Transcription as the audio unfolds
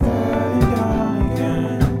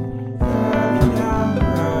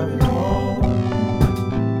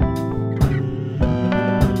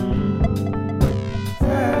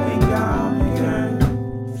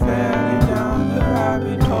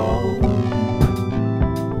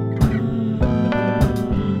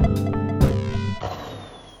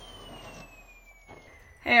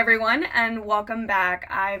everyone, and welcome back.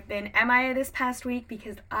 I've been MIA this past week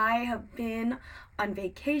because I have been on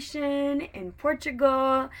vacation in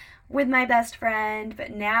Portugal with my best friend,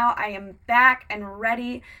 but now I am back and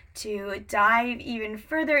ready to dive even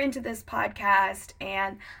further into this podcast,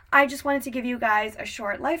 and I just wanted to give you guys a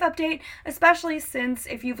short life update, especially since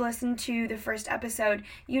if you've listened to the first episode,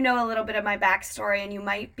 you know a little bit of my backstory and you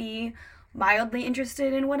might be mildly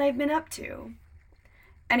interested in what I've been up to.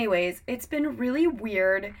 Anyways, it's been really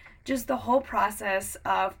weird, just the whole process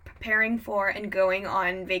of preparing for and going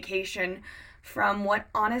on vacation from what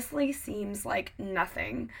honestly seems like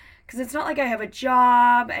nothing. Because it's not like I have a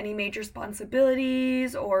job, any major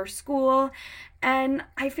responsibilities, or school, and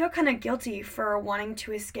I feel kind of guilty for wanting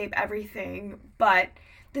to escape everything, but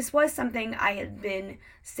this was something I had been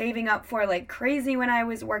saving up for like crazy when I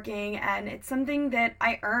was working, and it's something that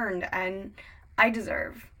I earned and I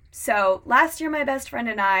deserve. So last year, my best friend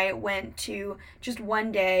and I went to just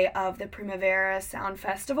one day of the Primavera Sound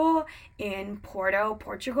Festival in Porto,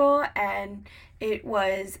 Portugal, and it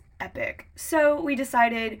was epic. So we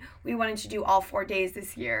decided we wanted to do all 4 days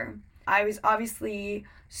this year. I was obviously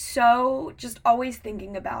so just always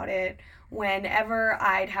thinking about it whenever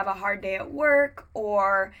I'd have a hard day at work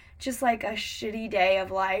or just like a shitty day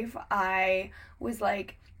of life. I was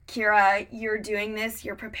like, Kira, you're doing this,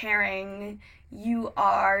 you're preparing, you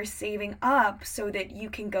are saving up so that you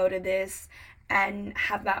can go to this and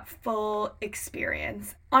have that full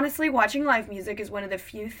experience. Honestly, watching live music is one of the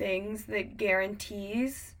few things that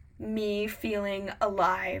guarantees me feeling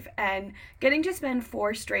alive, and getting to spend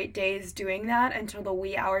 4 straight days doing that until the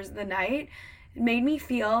wee hours of the night made me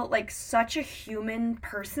feel like such a human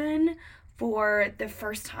person for the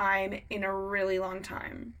first time in a really long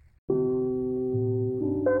time.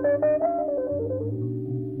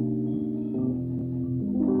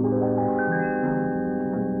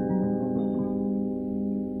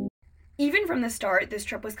 Even from the start, this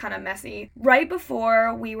trip was kind of messy. Right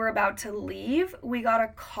before we were about to leave, we got a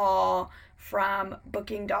call from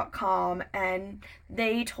booking.com and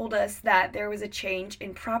they told us that there was a change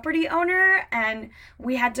in property owner and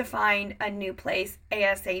we had to find a new place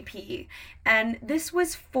ASAP. And this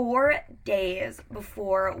was 4 days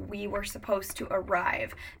before we were supposed to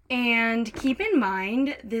arrive. And keep in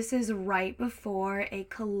mind, this is right before a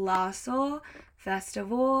colossal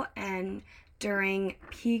festival and during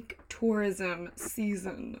peak tourism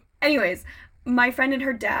season. Anyways, my friend and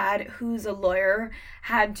her dad, who's a lawyer,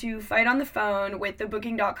 had to fight on the phone with the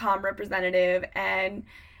booking.com representative, and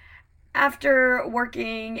after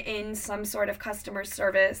working in some sort of customer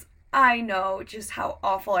service, I know just how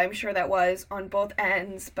awful I'm sure that was on both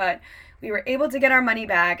ends, but we were able to get our money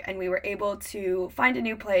back and we were able to find a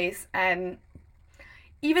new place. And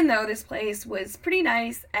even though this place was pretty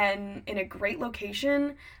nice and in a great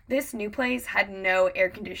location, this new place had no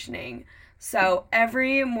air conditioning. So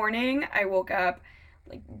every morning I woke up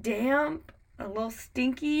like damp, a little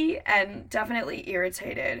stinky, and definitely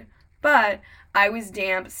irritated. But I was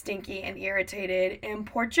damp, stinky, and irritated in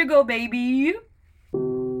Portugal, baby.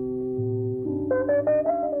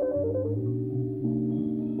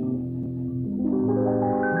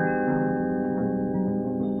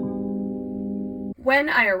 When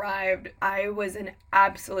I arrived, I was an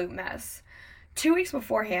absolute mess. 2 weeks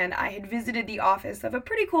beforehand, I had visited the office of a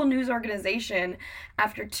pretty cool news organization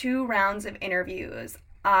after 2 rounds of interviews.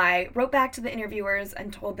 I wrote back to the interviewers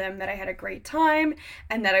and told them that I had a great time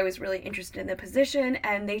and that I was really interested in the position,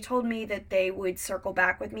 and they told me that they would circle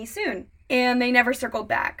back with me soon. And they never circled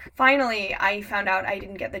back. Finally, I found out I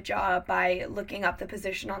didn't get the job by looking up the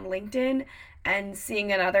position on LinkedIn and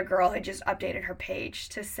seeing another girl had just updated her page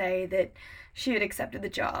to say that she had accepted the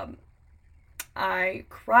job. I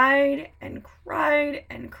cried and cried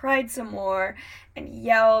and cried some more and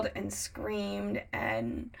yelled and screamed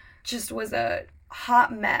and just was a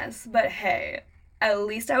hot mess. But hey, at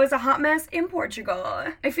least I was a hot mess in Portugal.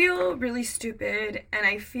 I feel really stupid and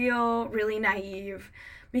I feel really naive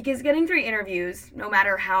because getting 3 interviews, no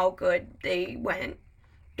matter how good they went,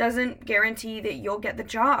 doesn't guarantee that you'll get the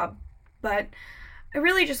job. But I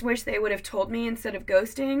really just wish they would have told me instead of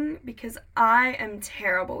ghosting, because I am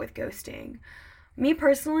terrible with ghosting. Me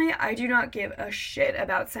personally, I do not give a shit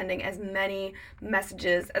about sending as many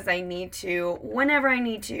messages as I need to, whenever I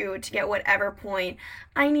need to get whatever point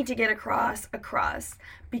I need to get across,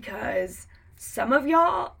 because some of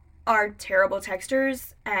y'all are terrible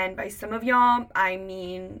texters, and by some of y'all, I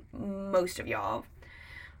mean most of y'all.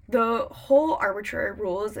 The whole arbitrary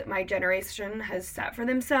rules that my generation has set for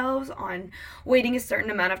themselves on waiting a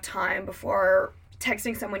certain amount of time before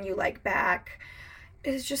texting someone you like back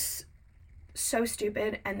is just so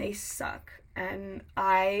stupid and they suck. and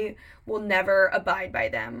I will never abide by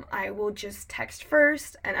them. I will just text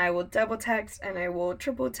first, and I will double text, and I will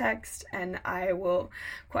triple text, and I will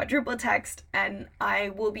quadruple text, and I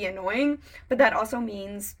will be annoying, but that also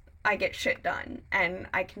means I get shit done and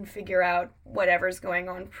I can figure out whatever's going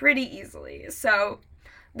on pretty easily. So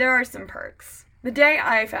there are some perks. The day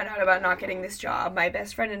I found out about not getting this job, my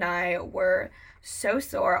best friend and I were so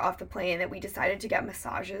sore off the plane that we decided to get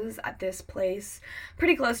massages at this place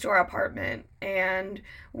pretty close to our apartment. And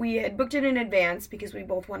we had booked it in advance because we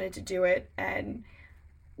both wanted to do it. And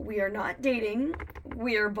we are not dating,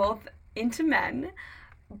 we are both into men.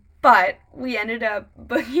 But we ended up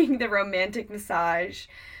booking the romantic massage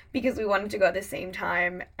because we wanted to go at the same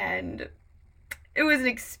time. And it was an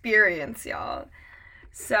experience, y'all.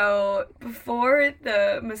 So before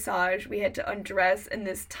the massage, we had to undress in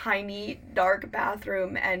this tiny, dark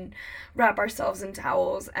bathroom and wrap ourselves in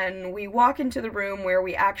towels. And we walk into the room where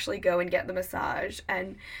we actually go and get the massage.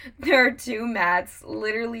 And there are two mats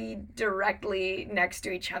literally directly next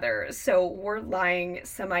to each other. So we're lying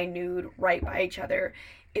semi-nude right by each other.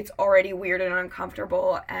 It's already weird and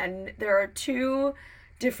uncomfortable. And there are two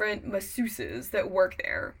different masseuses that work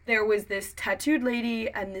there. There was this tattooed lady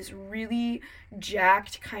and this really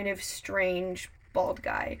jacked, kind of strange bald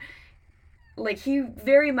guy. Like, he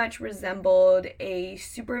very much resembled a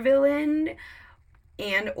supervillain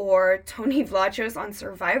and or Tony Vlachos on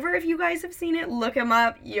Survivor. If you guys have seen it, look him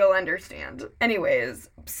up, you'll understand. Anyways,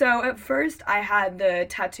 so at first I had the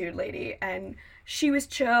tattooed lady and she was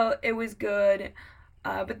chill, it was good.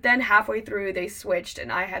 But then halfway through, they switched,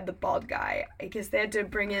 and I had the bald guy. I guess they had to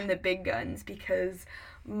bring in the big guns because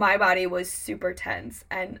my body was super tense.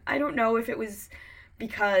 And I don't know if it was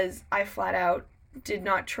because I flat out did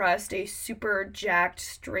not trust a super jacked,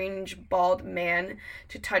 strange, bald man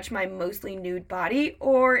to touch my mostly nude body,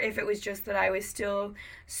 or if it was just that I was still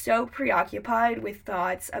so preoccupied with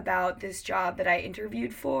thoughts about this job that I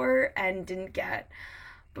interviewed for and didn't get.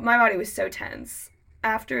 But my body was so tense.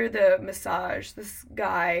 After the massage, this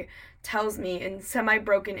guy tells me in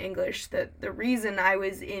semi-broken English that the reason I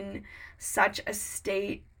was in such a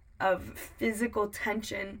state of physical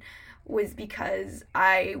tension was because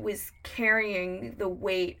I was carrying the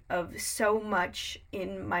weight of so much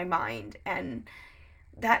in my mind, and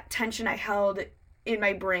that tension I held in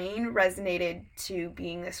my brain resonated to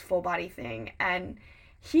being this full body thing. And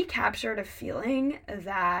he captured a feeling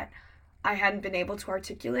that I hadn't been able to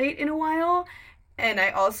articulate in a while. And I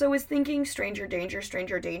also was thinking, stranger danger,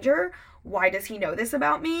 stranger danger. Why does he know this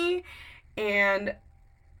about me? And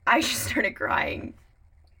I just started crying.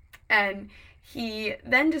 And he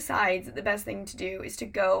then decides that the best thing to do is to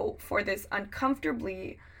go for this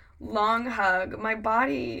uncomfortably long hug. My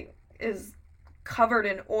body is covered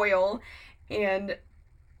in oil, and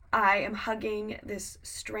I am hugging this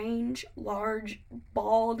strange, large,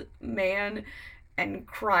 bald man and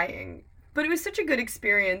crying. But it was such a good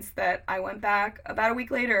experience that I went back about a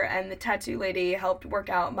week later, and the tattoo lady helped work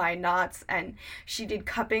out my knots, and she did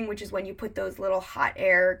cupping, which is when you put those little hot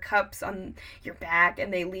air cups on your back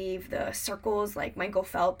and they leave the circles like Michael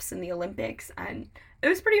Phelps in the Olympics, and it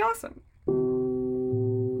was pretty awesome.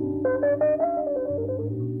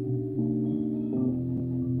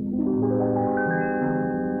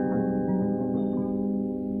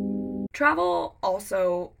 Travel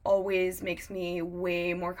also always makes me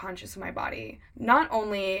way more conscious of my body. Not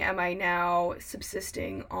only am I now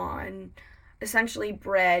subsisting on essentially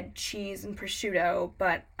bread, cheese, and prosciutto,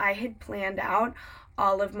 but I had planned out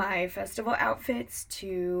all of my festival outfits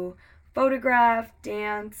to photograph,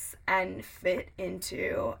 dance, and fit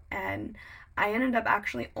into. And I ended up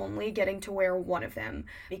actually only getting to wear one of them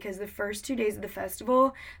because the first 2 days of the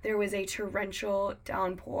festival there was a torrential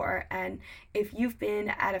downpour, and if you've been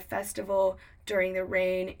at a festival during the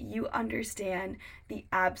rain, you understand the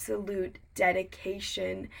absolute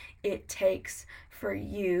dedication it takes for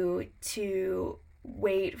you to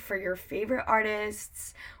wait for your favorite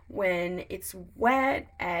artists when it's wet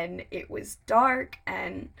and it was dark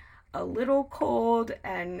and a little cold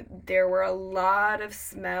and there were a lot of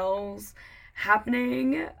smells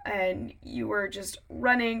happening and you were just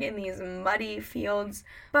running in these muddy fields.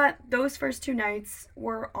 But those first 2 nights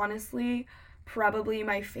were honestly probably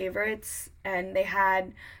my favorites, and they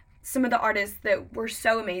had some of the artists that were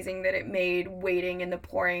so amazing that it made waiting in the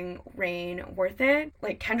pouring rain worth it.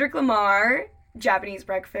 Like Kendrick Lamar, Japanese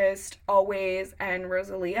Breakfast, Always, and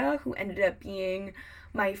Rosalia, who ended up being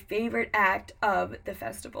my favorite act of the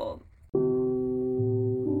festival.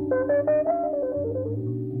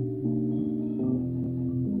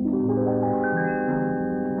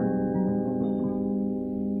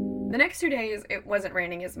 The next 2 days, it wasn't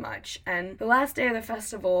raining as much, and the last day of the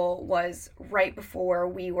festival was right before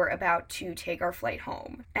we were about to take our flight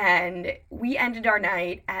home. And we ended our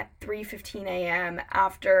night at 3:15 a.m.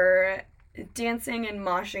 after dancing and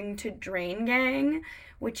moshing to Drain Gang,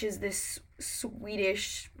 which is this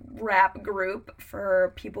Swedish rap group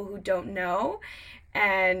for people who don't know.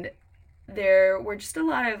 And there were just a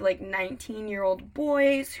lot of 19-year-old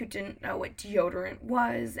boys who didn't know what deodorant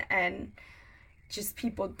was, and just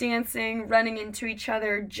people dancing, running into each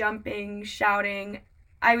other, jumping, shouting.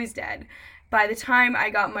 I was dead. By the time I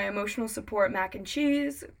got my emotional support mac and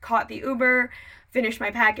cheese, caught the Uber, finished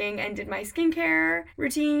my packing, and did my skincare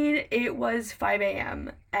routine, it was 5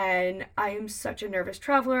 a.m. And I am such a nervous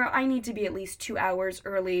traveler. I need to be at least 2 hours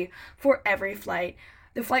early for every flight.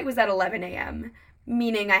 The flight was at 11 a.m.,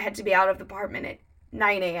 meaning I had to be out of the apartment at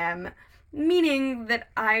 9 a.m., meaning that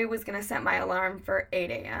I was going to set my alarm for 8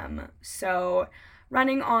 a.m. So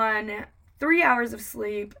running on 3 hours of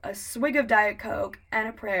sleep, a swig of Diet Coke, and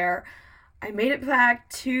a prayer, I made it back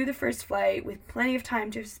to the first flight with plenty of time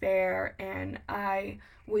to spare, and I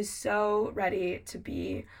was so ready to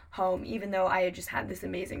be home, even though I had just had this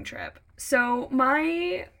amazing trip. So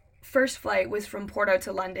my first flight was from Porto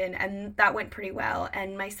to London, and that went pretty well.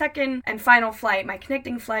 And my second and final flight, my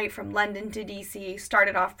connecting flight from London to DC,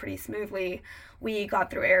 started off pretty smoothly. We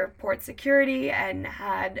got through airport security and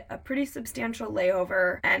had a pretty substantial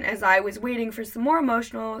layover. And as I was waiting for some more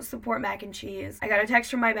emotional support mac and cheese, I got a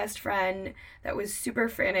text from my best friend that was super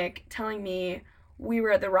frantic, telling me we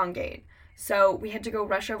were at the wrong gate. So we had to go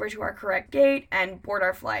rush over to our correct gate and board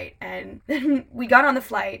our flight. And then we got on the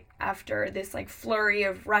flight after this flurry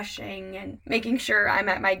of rushing and making sure I'm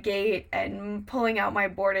at my gate and pulling out my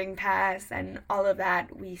boarding pass and all of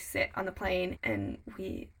that. We sit on the plane and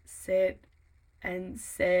we sit, and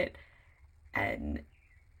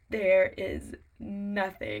there is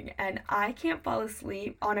nothing, and I can't fall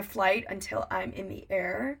asleep on a flight until I'm in the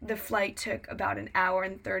air. The flight took about an hour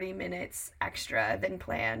and 30 minutes extra than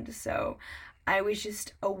planned, so I was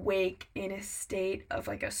just awake in a state of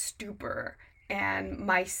a stupor, and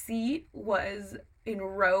my seat was in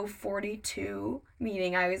row 42,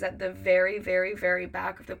 meaning I was at the very, very, very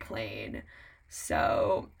back of the plane,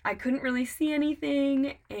 so I couldn't really see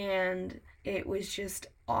anything, and it was just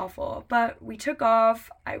awful. But we took off,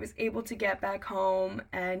 I was able to get back home,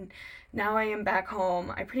 and now I am back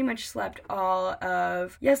home. I pretty much slept all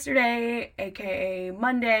of yesterday, aka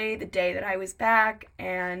Monday, the day that I was back,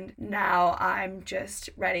 and now I'm just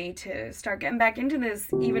ready to start getting back into this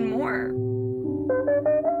even more.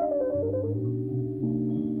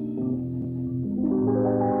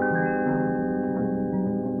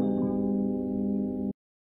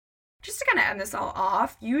 Just to kind of end this all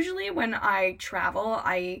off, usually when I travel,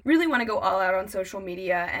 I really want to go all out on social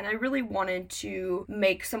media, and I really wanted to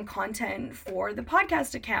make some content for the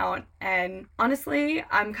podcast account, and honestly,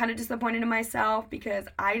 I'm kind of disappointed in myself because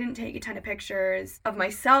I didn't take a ton of pictures of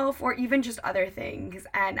myself or even just other things,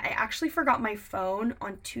 and I actually forgot my phone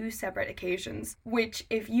on 2 separate occasions, which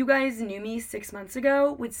if you guys knew me 6 months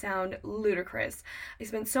ago would sound ludicrous. I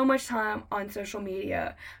spent so much time on social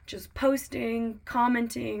media, just posting,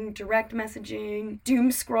 commenting, direct messaging, doom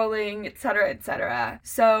scrolling, etc., etc.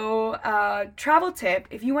 So, travel tip,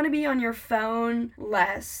 if you want to be on your phone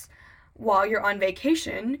less while you're on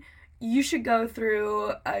vacation, you should go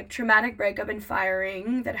through a traumatic breakup and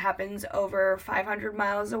firing that happens over 500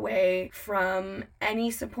 miles away from any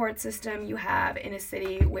support system you have in a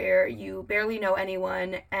city where you barely know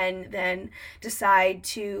anyone, and then decide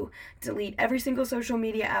to delete every single social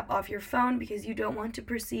media app off your phone because you don't want to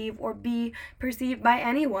perceive or be perceived by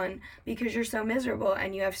anyone because you're so miserable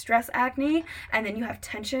and you have stress acne, and then you have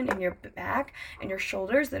tension in your back and your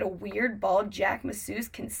shoulders that a weird bald Jack masseuse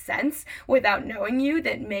can sense without knowing you,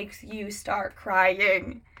 that makes you start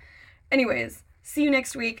crying. Anyways, see you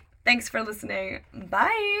next week. Thanks for listening.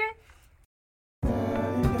 Bye!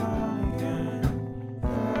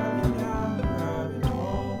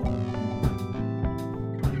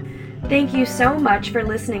 Thank you so much for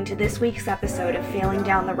listening to this week's episode of Failing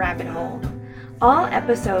Down the Rabbit Hole. All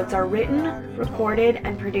episodes are written, recorded,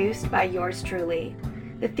 and produced by yours truly.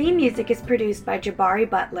 The theme music is produced by Jabari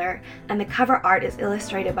Butler, and the cover art is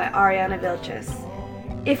illustrated by Ariana Vilches.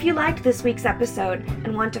 If you liked this week's episode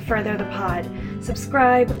and want to further the pod,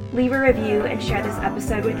 subscribe, leave a review, and share this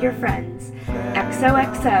episode with your friends.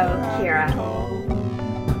 XOXO, Kira.